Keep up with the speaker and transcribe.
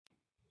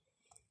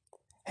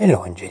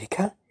Hello,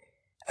 Angelica.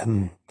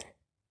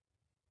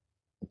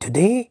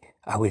 Today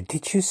I will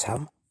teach you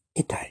some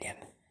Italian.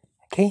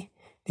 Okay?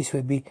 This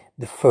will be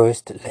the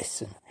first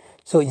lesson.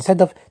 So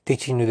instead of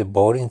teaching you the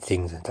boring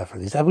things and stuff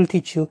like this, I will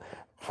teach you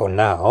for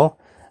now,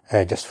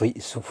 just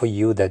for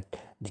you that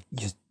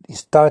you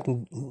start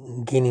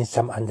gaining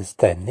some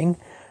understanding.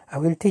 I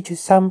will teach you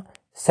some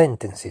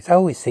sentences,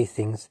 how we say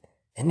things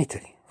in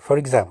Italy. For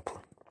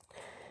example,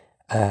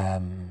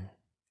 in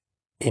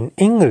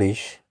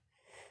English,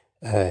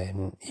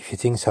 if you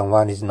think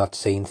someone is not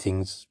saying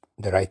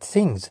the right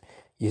things,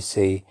 you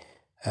say,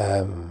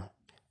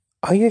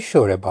 are you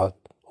sure about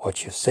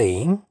what you're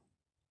saying?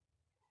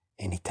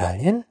 In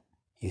Italian,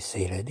 you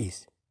say like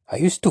this. Are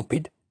you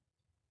stupid?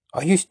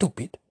 Are you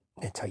stupid?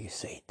 That's how you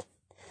say it.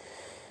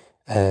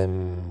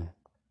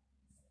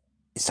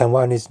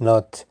 Someone is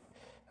not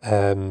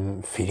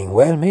feeling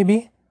well,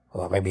 maybe,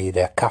 or maybe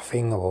they're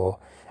coughing,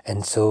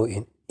 and so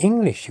in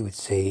English you would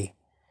say,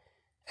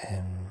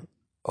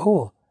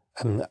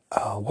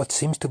 what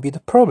seems to be the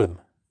problem?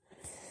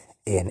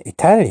 In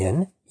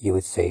Italian, you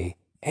would say,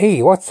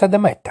 hey, what's the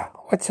matter?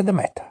 What's the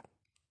matter?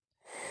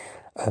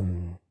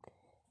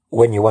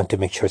 When you want to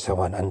make sure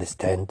someone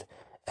understands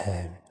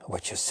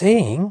what you're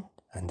saying,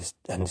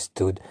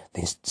 understood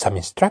some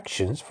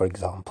instructions, for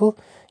example,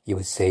 you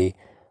would say,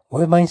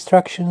 were my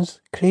instructions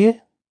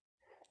clear?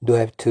 Do I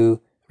have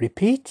to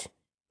repeat?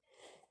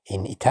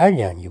 In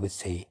Italian, you would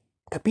say,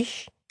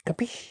 Capish?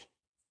 Capish?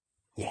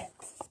 Yeah.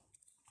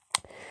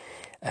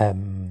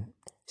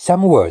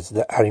 Some words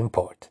that are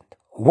important.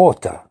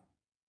 Water.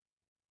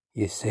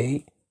 You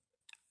say,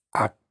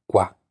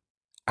 acqua.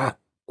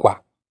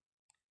 Acqua.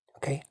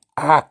 Okay?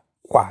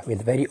 Acqua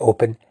with very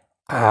open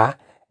A,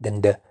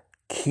 then the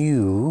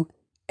Q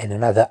and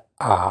another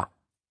A.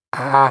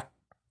 Acqua.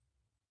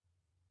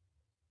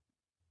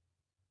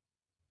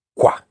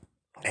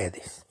 Like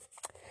this.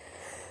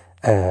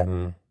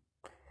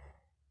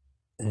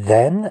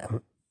 Then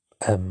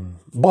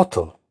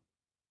bottle.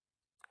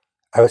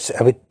 I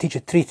will teach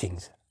you three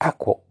things: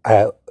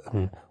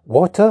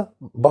 water,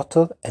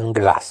 bottle, and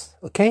glass.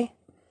 Okay?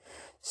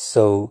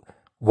 So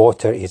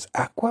water is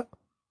acqua,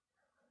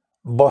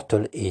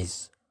 bottle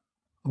is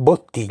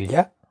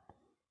bottiglia.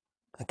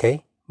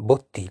 Okay?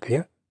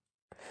 Bottiglia.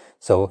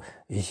 So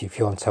if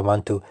you want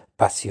someone to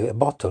pass you a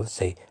bottle,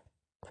 say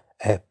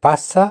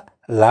passa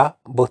la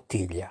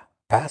bottiglia.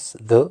 Pass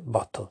the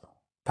bottle.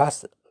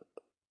 Pass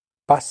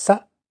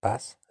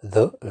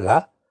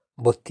la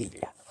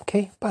bottiglia.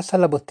 Okay? Passa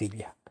la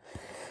bottiglia.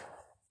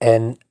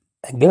 And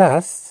a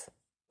glass,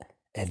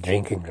 a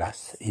drinking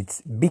glass,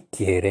 it's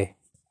bicchiere.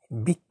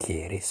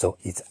 Bicchiere. So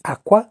it's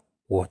acqua,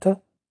 water,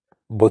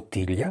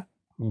 bottiglia,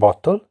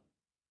 bottle,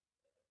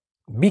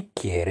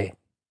 bicchiere,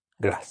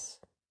 glass.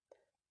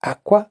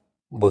 Acqua,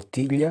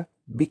 bottiglia,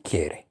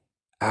 bicchiere.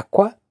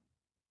 Acqua.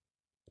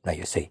 Now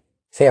you say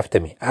after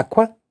me.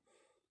 Acqua,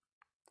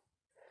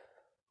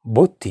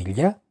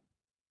 bottiglia.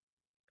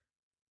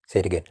 Say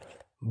it again.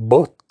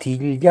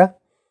 Bottiglia.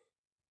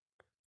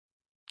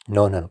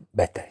 No,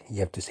 better. You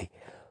have to say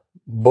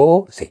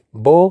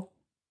bottiglia.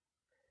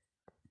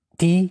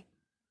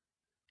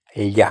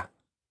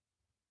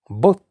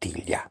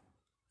 Bottiglia.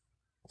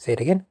 Say it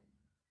again.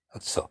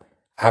 So,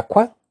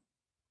 acqua.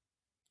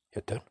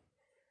 Your turn.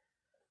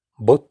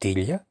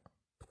 Bottiglia.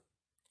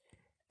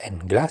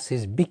 And glass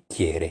is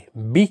bicchiere.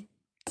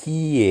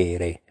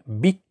 Bicchiere.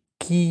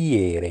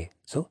 Bicchiere.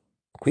 So,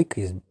 quick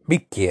is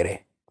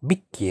bicchiere.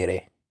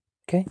 Bicchiere.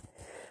 Ok?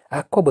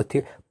 Acqua,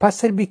 bottiglia.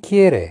 Passa il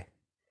bicchiere.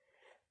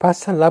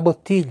 Passa la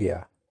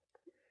bottiglia.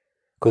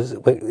 Because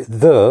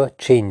the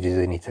changes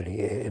in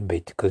Italy a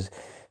bit, because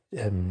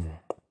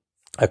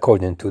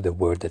according to the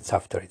word that's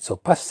after it. So,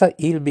 passa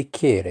il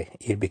bicchiere.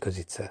 Il, because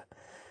it's a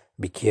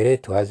bicchiere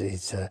to us,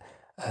 it's a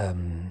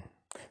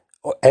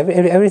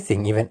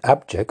everything, even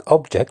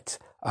objects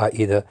are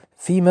either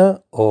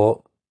female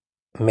or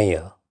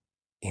male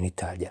in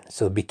Italian.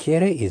 So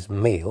bicchiere is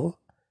male,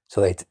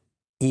 so it's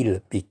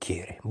il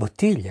bicchiere.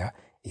 Bottiglia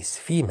is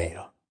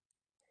female,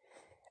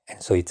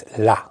 and so it's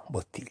la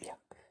bottiglia.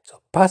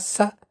 So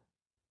passa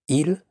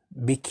il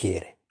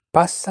bicchiere.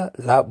 Passa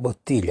la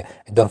bottiglia.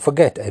 And don't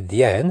forget, at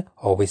the end,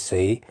 always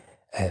say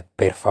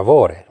per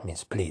favore,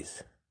 means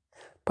please.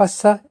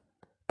 Passa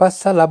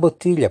la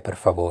bottiglia, per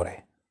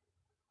favore.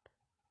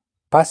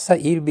 Passa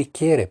il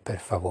bicchiere, per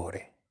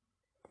favore.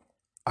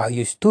 Are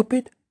you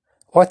stupid?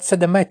 What's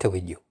the matter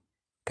with you?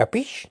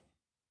 Capish?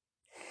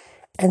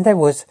 And that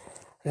was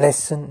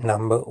lesson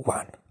number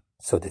 1.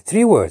 So the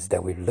 3 words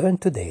that we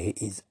learned today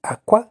is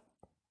acqua.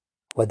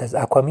 What does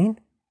acqua mean?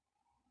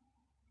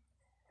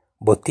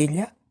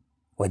 Bottiglia.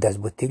 What does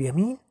bottiglia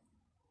mean?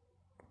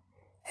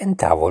 And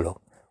tavolo.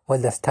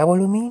 What does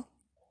tavolo mean?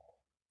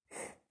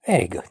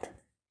 Very good.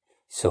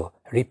 So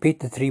repeat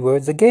the 3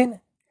 words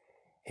again.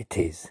 It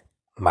is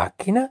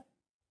macchina,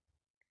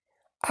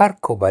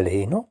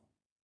 arcobaleno,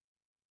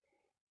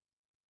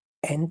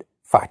 and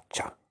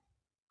faccia.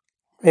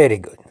 Very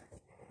good.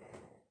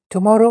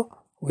 Tomorrow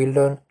we'll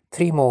learn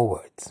 3 more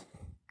words.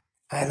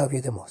 I love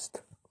you the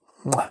most.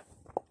 Mwah.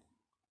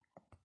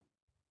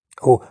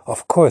 Oh,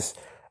 of course,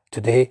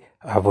 today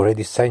I've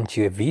already sent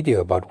you a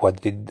video about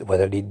what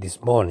I did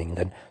this morning.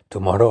 Then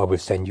tomorrow I will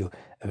send you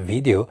a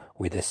video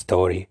with a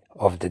story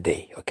of the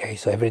day. Okay,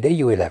 so every day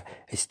you will have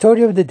a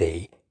story of the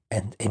day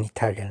and an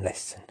Italian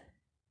lesson.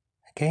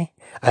 Okay,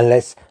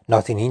 unless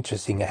nothing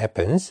interesting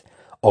happens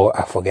or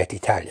I forget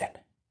Italian.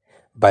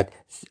 But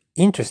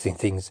interesting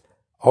things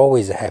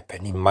always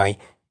happen in my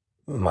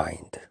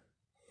mind.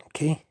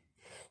 Okay,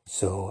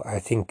 so I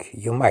think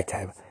you might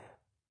have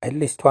at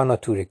least 1 or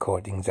 2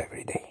 recordings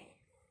every day.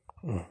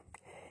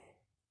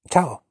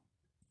 Ciao,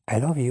 I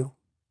love you.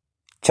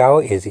 Ciao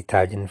is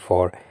Italian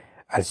for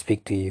I'll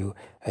speak to you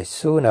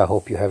soon. I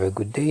hope you have a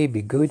good day.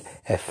 Be good,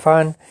 have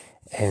fun,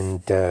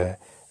 and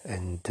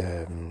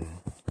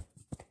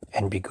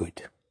be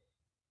good.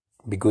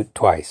 Be good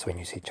twice when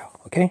you say ciao.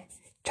 Okay?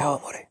 Ciao,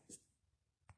 amore.